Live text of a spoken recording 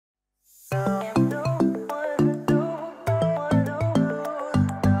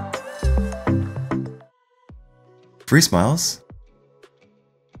Free Smiles,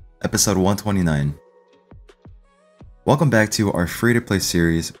 episode 129. Welcome back to our free-to-play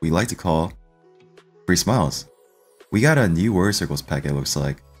series we like to call Free Smiles. We got a new word circles pack, it looks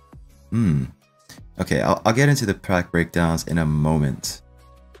like. Okay, I'll get into the pack breakdowns in a moment.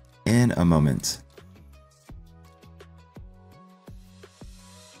 Alright,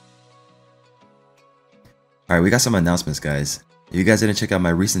 we got some announcements, guys. If you guys didn't check out my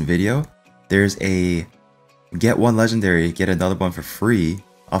recent video, there's a get one legendary, get another one for free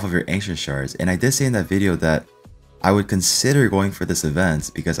off of your ancient shards. And I did say in that video that I would consider going for this event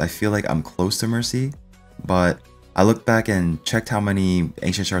because I feel like I'm close to Mercy, but I looked back and checked how many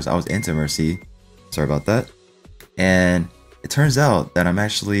ancient shards I was into Mercy. Sorry about that. And it turns out that I'm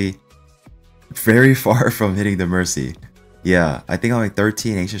actually very far from hitting the Mercy. Yeah, I think I'm like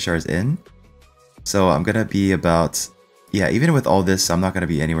 13 ancient shards in. So I'm gonna be about, yeah, even with all this, I'm not gonna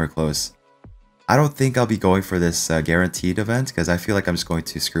be anywhere close. I don't think I'll be going for this guaranteed event because I feel like I'm just going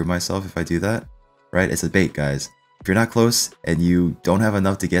to screw myself if I do that. Right? It's a bait, guys. If you're not close and you don't have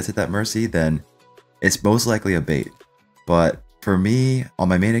enough to get to that Mercy, then it's most likely a bait. But for me, on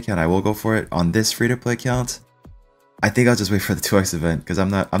my main account, I will go for it. On this free-to-play account, I think I'll just wait for the 2x event because I'm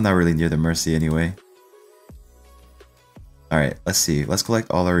not really near the Mercy anyway. Alright, let's see. Let's collect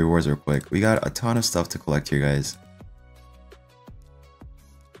all our rewards real quick. We got a ton of stuff to collect here, guys.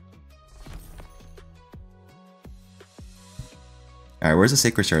 Alright, where's the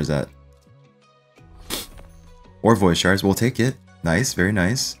Sacred Shards at? Or Void Shards, we'll take it. Nice, very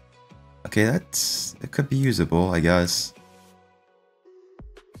nice. Okay, it could be usable, I guess.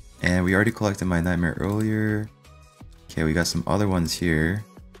 And we already collected my Nightmare earlier. Okay, we got some other ones here.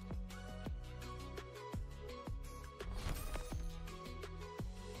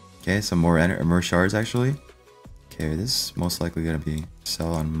 Okay, some more shards actually. Okay, this is most likely gonna be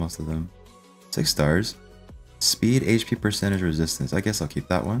sell on most of them. 6 stars. Speed, HP percentage, resistance. I guess I'll keep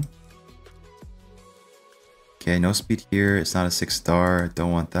that one. Okay, no speed here. It's not a 6-star.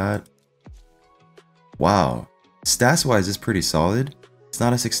 Don't want that. Wow. Stats wise, it's pretty solid. It's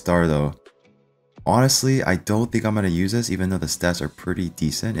not a 6-star though. Honestly, I don't think I'm gonna use this even though the stats are pretty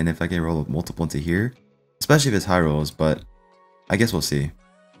decent. And if I can roll multiple into here, especially if it's high rolls, but I guess we'll see.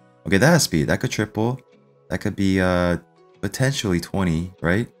 Okay, that has speed. That could triple. That could be potentially 20,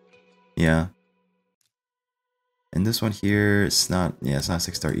 right? Yeah. And this one here, it's not, yeah, it's not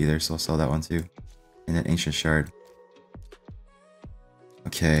 6-star either, so I'll sell that one too. And then Ancient Shard.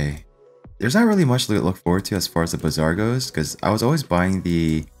 Okay. There's not really much to look forward to as far as the Bazaar goes, because I was always buying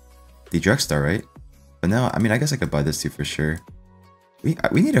the Drexstar, right? But now, I mean, I guess I could buy this too for sure. We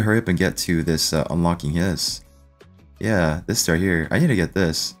need to hurry up and get to this unlocking his. Yeah, this star here. I need to get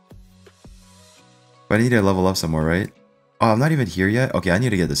this. But I need to level up some more, right? Oh, I'm not even here yet? Okay, I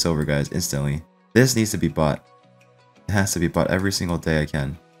need to get the silver, guys, instantly. This needs to be bought. It has to be bought every single day I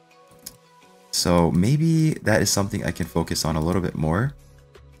can. So maybe that is something I can focus on a little bit more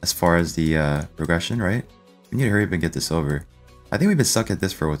as far as the progression, right? We need to hurry up and get the silver. I think we've been stuck at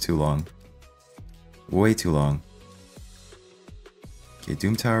this for too long. Way too long. Okay,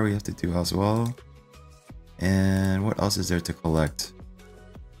 Doom Tower we have to do as well. And what else is there to collect?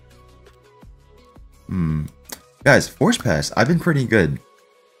 Guys, Force Pass, I've been pretty good.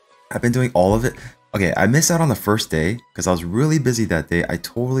 I've been doing all of it. Okay, I missed out on the first day because I was really busy that day. I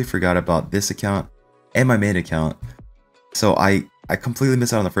totally forgot about this account and my main account. So I completely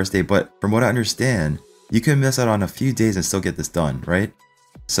missed out on the first day, but from what I understand, you can miss out on a few days and still get this done, right?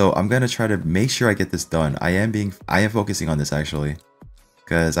 So I'm gonna try to make sure I get this done. I am focusing on this actually.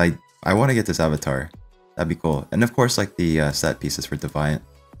 Because I want to get this avatar. That'd be cool. And of course, like the set pieces for Defiant.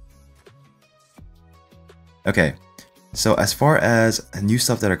 Okay, so as far as new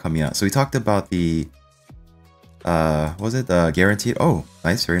stuff that are coming out, so we talked about the was it the guaranteed? Oh,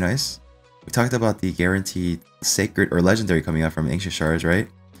 nice, very nice. We talked about the guaranteed sacred or legendary coming out from Ancient Shards, right?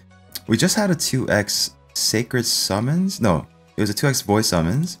 We just had a 2x sacred summons. No, it was a 2x voice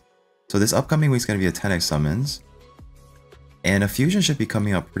summons. So this upcoming week's gonna be a 10x summons, and a fusion should be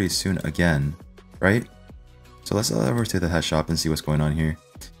coming out pretty soon again, right? So let's head over to the head shop and see what's going on here.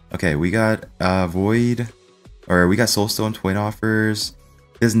 Okay, we got Void. Or we got Soulstone Twin offers.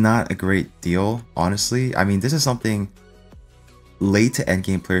 This is not a great deal, honestly. I mean, this is something late to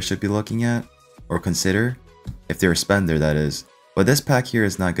endgame players should be looking at or consider if they're a spender, that is. But this pack here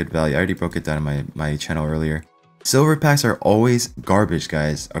is not good value. I already broke it down in my channel earlier. Silver packs are always garbage,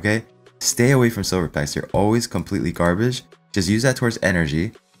 guys, okay? Stay away from silver packs. They're always completely garbage. Just use that towards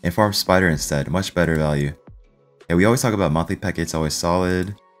energy and farm Spider instead. Much better value. Yeah, we always talk about monthly pack. It's always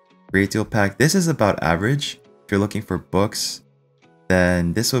solid. Great deal pack. This is about average. If you're looking for books,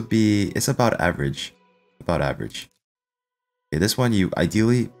 then this would be, it's about average. About average. Okay, this one you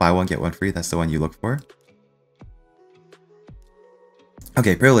ideally buy one, get one free. That's the one you look for.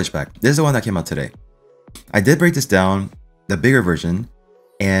 Okay, Privilege Pack. This is the one that came out today. I did break this down, the bigger version,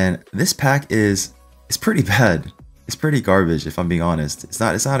 and this pack is pretty bad. It's pretty garbage if I'm being honest. It's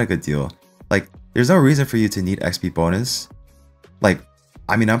not a good deal. Like, there's no reason for you to need XP bonus. Like,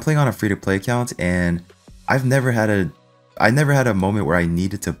 I mean, I'm playing on a free-to-play account, and I never had a moment where I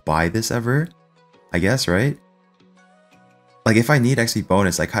needed to buy this ever, I guess, right? Like, if I need XP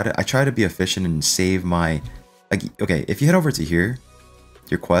bonus, I try to be efficient and save my, like, okay, if you head over to here,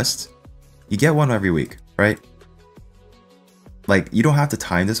 your quest, you get one every week, right? Like, you don't have to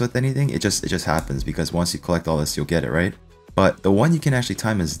time this with anything, it just happens, because once you collect all this, you'll get it, right? But the one you can actually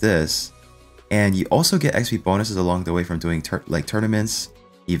time is this, and you also get XP bonuses along the way from doing like tournaments,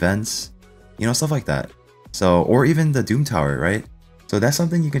 events, you know, stuff like that. So, or even the Doom Tower, right? So that's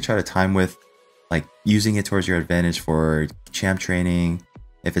something you can try to time with, like using it towards your advantage for champ training.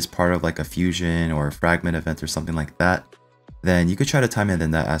 If it's part of like a fusion or a fragment event or something like that, then you could try to time it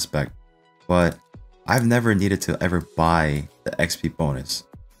in that aspect. But I've never needed to ever buy the XP bonus.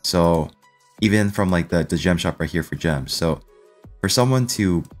 So even from like the gem shop right here for gems. So for someone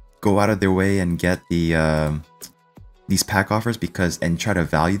to go out of their way and get the these pack offers and try to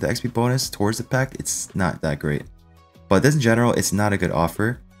value the XP bonus towards the pack, it's not that great. But this in general, it's not a good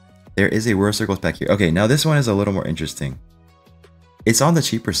offer. There is a Warrior Circles pack here. Okay, now this one is a little more interesting. It's on the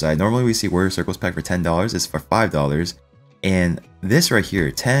cheaper side. Normally we see Warrior Circles pack for $10. It's for $5. And this right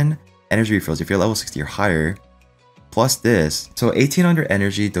here, 10 energy refills if you're level 60 or higher, plus this. So 1800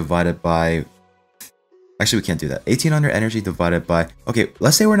 energy divided by... Actually, we can't do that. 1800 energy divided by... Okay,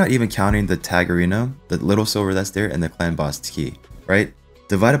 let's say we're not even counting the tag arena, the little silver that's there, and the clan boss key, right?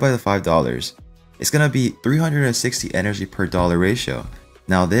 Divided by the $5. It's going to be 360 energy per dollar ratio.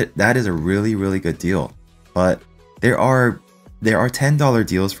 Now that is a really, really good deal. But there are $10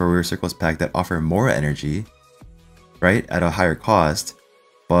 deals for Warrior Circles pack that offer more energy, right, at a higher cost.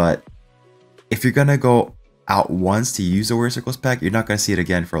 But if you're gonna go out once to use the Warrior Circles pack, you're not gonna see it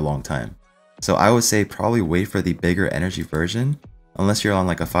again for a long time. So I would say probably wait for the bigger energy version. Unless you're on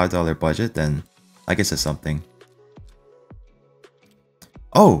like a $5 budget, then I guess it's something.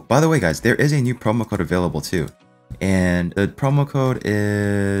 Oh, by the way guys, there is a new promo code available too. And the promo code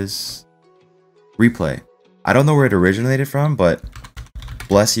is replay. I don't know where it originated from, but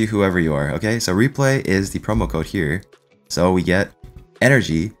bless you whoever you are. Okay, so replay is the promo code here. So we get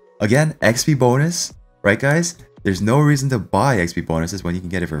energy. Again, XP bonus, right guys? There's no reason to buy XP bonuses when you can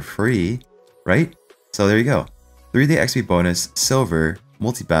get it for free, right? So there you go. 3-day XP bonus, silver,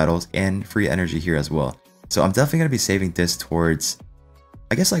 multi-battles, and free energy here as well. So I'm definitely going to be saving this towards,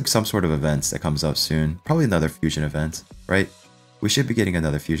 I guess, like some sort of events that comes up soon. Probably another fusion event, right? We should be getting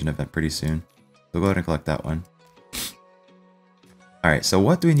another fusion event pretty soon. We'll go ahead and collect that one. Alright, so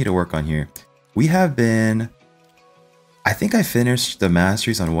what do we need to work on here? We have been... I think I finished the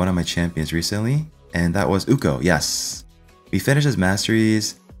masteries on one of my champions recently, and that was Uko. Yes, we finished his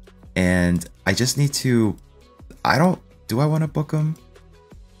masteries, and I just need to... Do I want to book him?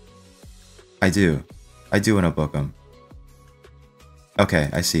 I do want to book him. Okay,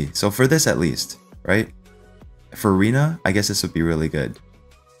 I see. So for this at least, right? For Arena, I guess this would be really good.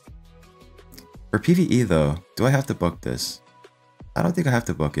 For PvE though, do I have to book this? I don't think I have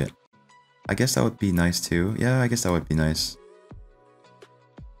to book it. I guess that would be nice too. Yeah, I guess that would be nice.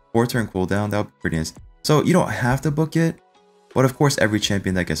 4-turn cooldown, that would be pretty nice. So you don't have to book it, but of course every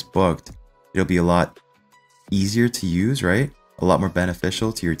champion that gets booked, it'll be a lot easier to use, right? A lot more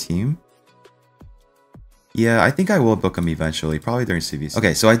beneficial to your team. Yeah, I think I will book him eventually, probably during CVC.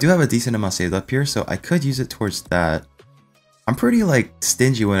 Okay, so I do have a decent amount saved up here, so I could use it towards that. I'm pretty like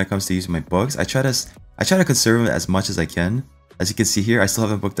stingy when it comes to using my books. I try to conserve them as much as I can. As you can see here, I still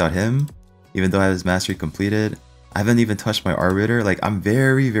haven't booked out him, even though I have his mastery completed. I haven't even touched my Arbiter. Like, I'm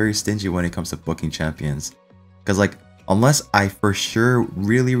very, very stingy when it comes to booking champions. Because like, unless I for sure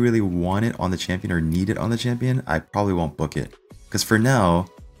really, really want it on the champion or need it on the champion, I probably won't book it. Because for now,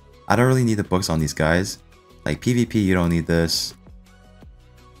 I don't really need the books on these guys. Like PvP, you don't need this.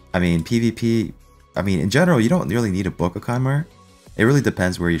 I mean, PvP, I mean, in general, you don't really need to book a Chimera. It really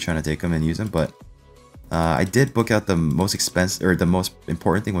depends where you're trying to take them and use them, but I did book out the most expensive, or the most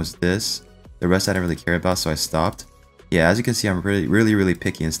important thing was this. The rest I didn't really care about, so I stopped. Yeah, as you can see, I'm really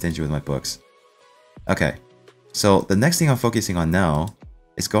picky and stingy with my books. Okay, so the next thing I'm focusing on now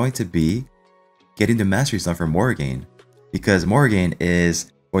is going to be getting the masteries done for Morrigan, because Morrigan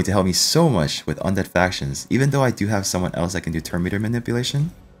is going to help me so much with undead factions, even though I do have someone else that can do turn meter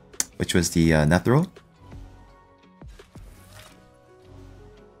manipulation, which was the Nethril.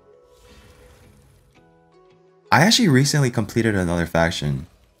 I actually recently completed another faction,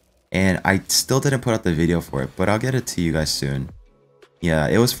 and I still didn't put out the video for it, but I'll get it to you guys soon. Yeah,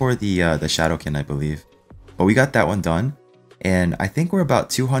 it was for the Shadowkin, I believe. But we got that one done, and I think we're about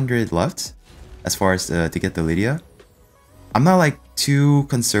 200 left as far as to get the Lydia. I'm not like too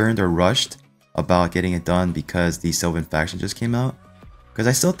concerned or rushed about getting it done because the Sylvan faction just came out, because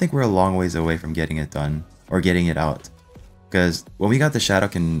I still think we're a long ways away from getting it done or getting it out. Because when we got the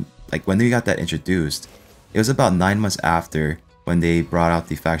Shadowkin, like when we got that introduced, it was about 9 months after when they brought out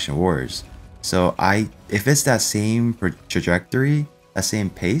the faction wars. So if it's that same trajectory, that same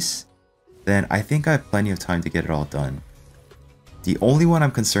pace, then I think I have plenty of time to get it all done. The only one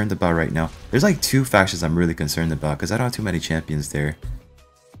I'm concerned about right now, there's like 2 factions I'm really concerned about because I don't have too many champions there.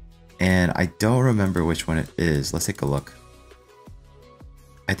 And I don't remember which one it is. Let's take a look.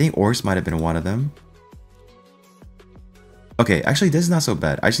 I think Orcs might have been one of them. Okay, actually this is not so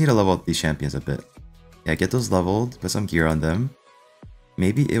bad. I just need to level up these champions a bit. Yeah, get those leveled, put some gear on them.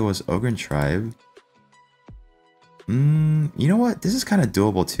 Maybe it was Ogre Tribe. You know what? This is kind of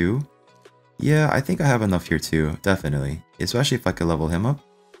doable too. Yeah, I think I have enough here too, definitely. Especially if I could level him up.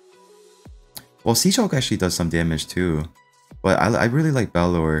 Well, Siege Hulk actually does some damage too. But I really like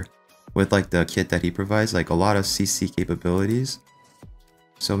Balor with like the kit that he provides, like a lot of CC capabilities.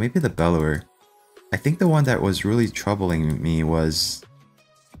 So maybe the Balor. I think the one that was really troubling me was...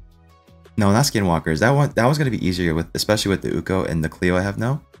 No, not Skinwalkers. That was gonna be easier with, especially with the Uko and the Cleo I have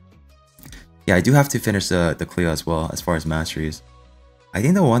now. Yeah, I do have to finish the Cleo as well as far as masteries. I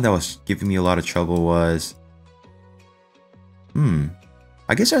think the one that was giving me a lot of trouble was...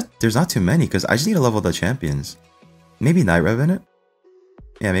 I guess there's not too many because I just need to level the champions. Maybe Night Revenant?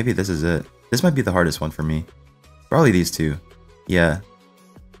 Yeah, maybe this is it. This might be the hardest one for me. Probably these 2. Yeah.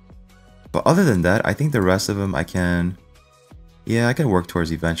 But other than that, I think the rest of them I can... Yeah, I can work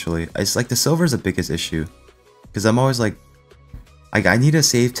towards eventually. It's like the silver is the biggest issue. Because I'm always like... I need to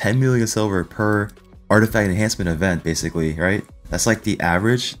save 10 million silver per artifact enhancement event, basically, right? That's like the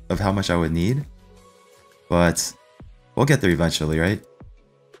average of how much I would need. But we'll get there eventually, right?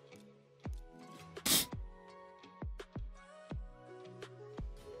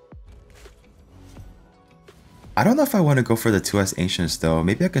 I don't know if I want to go for the 2S Ancients though.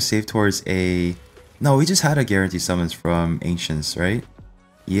 Maybe I could save towards a... No, we just had a guarantee summons from Ancients, right?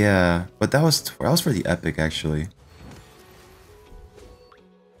 Yeah, but that was for the Epic actually.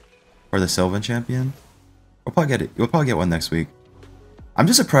 Or the Sylvan Champion. We'll probably get it. We'll probably get one next week. I'm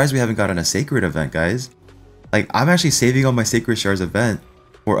just surprised we haven't gotten a Sacred event, guys. Like, I'm actually saving on my Sacred Shards event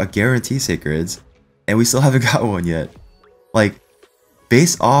for a guarantee Sacreds, and we still haven't got one yet. Like,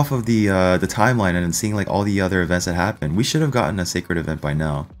 based off of the timeline and seeing like all the other events that happened, we should have gotten a Sacred event by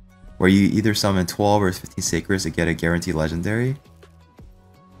now, where you either summon 12 or 15 Sacreds to get a guaranteed legendary.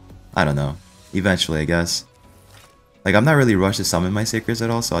 I don't know. Eventually, I guess. Like, I'm not really rushed to summon my Sacreds at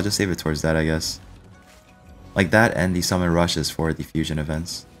all, so I'll just save it towards that, I guess. Like that and the summon rushes for the fusion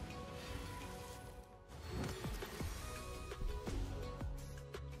events.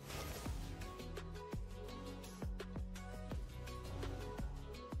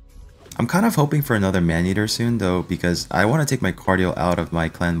 I'm kind of hoping for another Maneater soon though, because I want to take my cardio out of my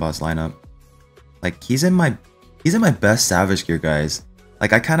clan boss lineup. Like he's in my best Savage gear, guys.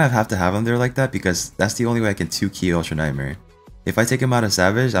 Like I kind of have to have him there like that because that's the only way I can 2-key Ultra Nightmare. If I take him out of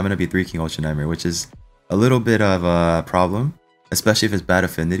Savage, I'm gonna be 3-keying Ultra Nightmare, which is a little bit of a problem, especially if it's bad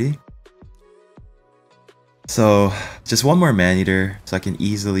affinity. So just one more Maneater so I can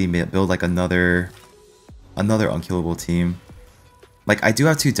easily build like another unkillable team. Like I do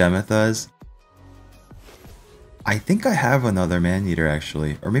have 2 Demethas. I think I have another Maneater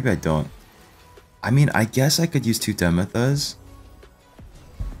actually, or maybe I don't. I mean, I guess I could use 2 Demethas.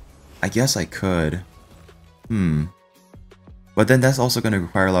 I guess I could. But then that's also going to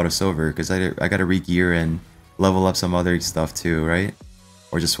require a lot of silver because I got to re-gear and level up some other stuff too, right?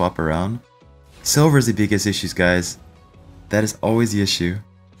 Or just swap around. Silver is the biggest issue, guys. That is always the issue.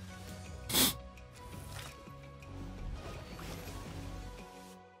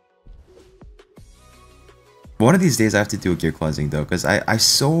 One of these days I have to do a gear cleansing though, because I have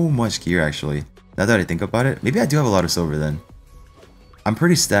so much gear actually. Now that I think about it, maybe I do have a lot of silver then. I'm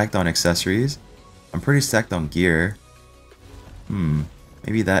pretty stacked on accessories. I'm pretty stacked on gear.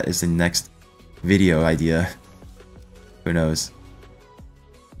 Maybe that is the next video idea. Who knows?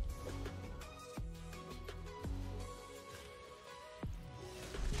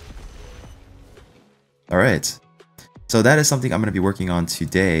 Alright. So that is something I'm going to be working on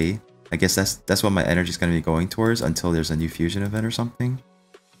today. I guess that's what my energy is going to be going towards until there's a new fusion event or something.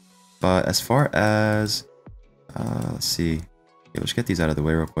 But as far as... let's see. Okay, let's get these out of the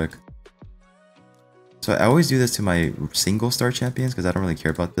way real quick. So I always do this to my single star champions because I don't really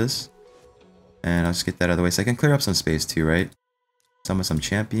care about this. And I'll just get that out of the way so I can clear up some space too, right? Summon some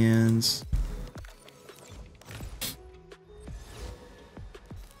champions.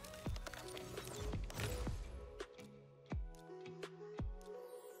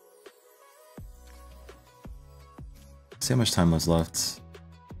 Let's see how much time was left.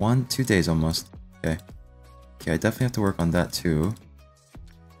 2 days almost. Okay. Okay, I definitely have to work on that too.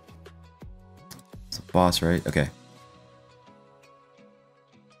 It's a boss, right? Okay.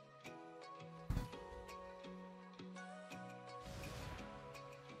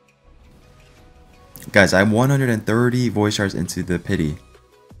 Guys, I'm 130 voice shards into the pity.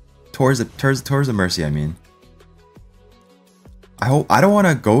 Towards the mercy, I mean. I don't want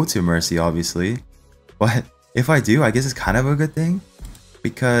to go to mercy, obviously. But if I do, I guess it's kind of a good thing.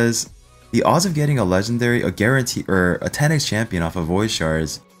 Because the odds of getting a legendary, a guarantee, or a 10x champion off of voice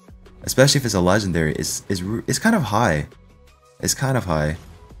shards, especially if it's a legendary, is kind of high. It's kind of high.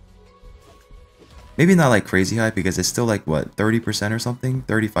 Maybe not like crazy high because it's still like what, 30% or something?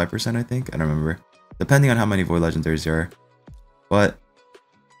 35% I think? I don't remember. Depending on how many void legendaries there are. But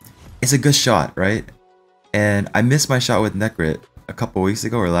it's a good shot, right? And I missed my shot with Necrit a couple weeks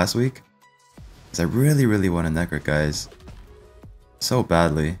ago or last week. Because I really, really want a Necrit, guys. So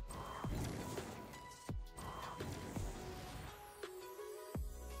badly.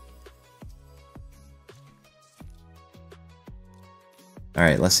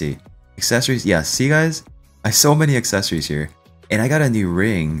 Alright, let's see. Accessories, yeah, see guys? I have so many accessories here. And I got a new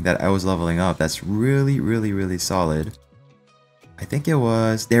ring that I was leveling up that's really, really, really solid. I think it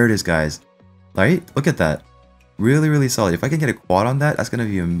was... There it is, guys. Right? Look at that. Really, really solid. If I can get a quad on that, that's going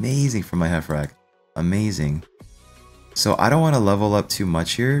to be amazing for my Hef-Rack. Amazing. So I don't want to level up too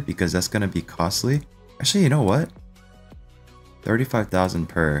much here because that's going to be costly. Actually, you know what? 35,000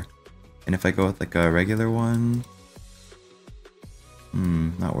 per. And if I go with like a regular one...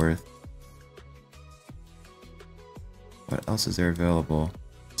 not worth. What else is there available?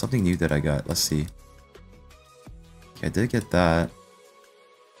 Something new that I got. Let's see. Okay, I did get that.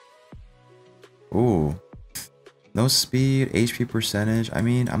 Ooh. No speed, HP percentage. I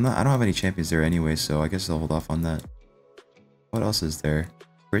mean, I don't have any champions there anyway, so I guess I'll hold off on that. What else is there?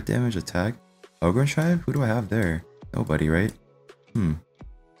 Crit damage, attack. Ogre Tribe? Who do I have there? Nobody, right?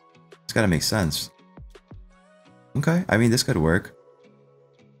 It's gotta make sense. Okay, I mean, this could work.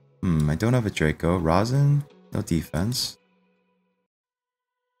 I don't have a Draco. Rosin? No defense.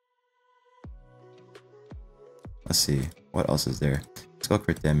 Let's see. What else is there? Let's go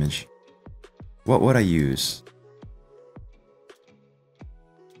crit damage. What would I use?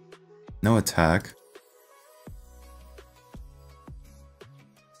 No attack.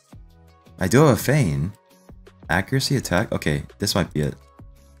 I do have a feign. Accuracy, attack? Okay, this might be it.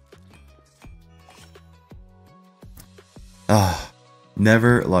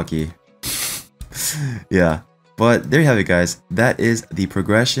 Never lucky. Yeah, but there you have it, guys. That is the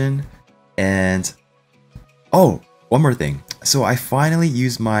progression. And oh, one more thing. So I finally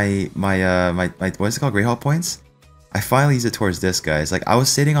used my what's it called, Great Hall points. I finally used it towards this, guys. Like I was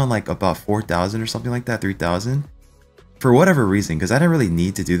sitting on like about 4,000 or something like that, 3,000 for whatever reason, because I didn't really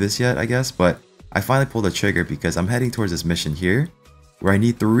need to do this yet, I guess. But I finally pulled the trigger because I'm heading towards this mission here, where I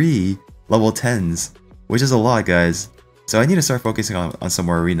need 3 level 10s, which is a lot, guys. So I need to start focusing on some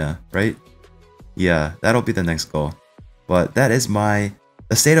more arena, right? Yeah, that'll be the next goal. But that is the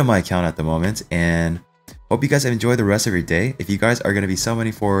state of my account at the moment, and hope you guys have enjoyed the rest of your day. If you guys are going to be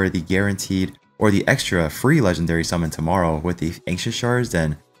summoning for the guaranteed or the extra free legendary summon tomorrow with the ancient shards,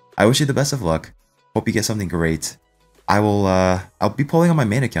 then I wish you the best of luck. Hope you get something great. I'll be pulling on my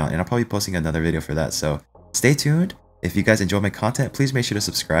main account, and I'll probably be posting another video for that. So stay tuned. If you guys enjoy my content, please make sure to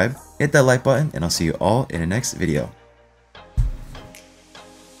subscribe, hit that like button, and I'll see you all in the next video.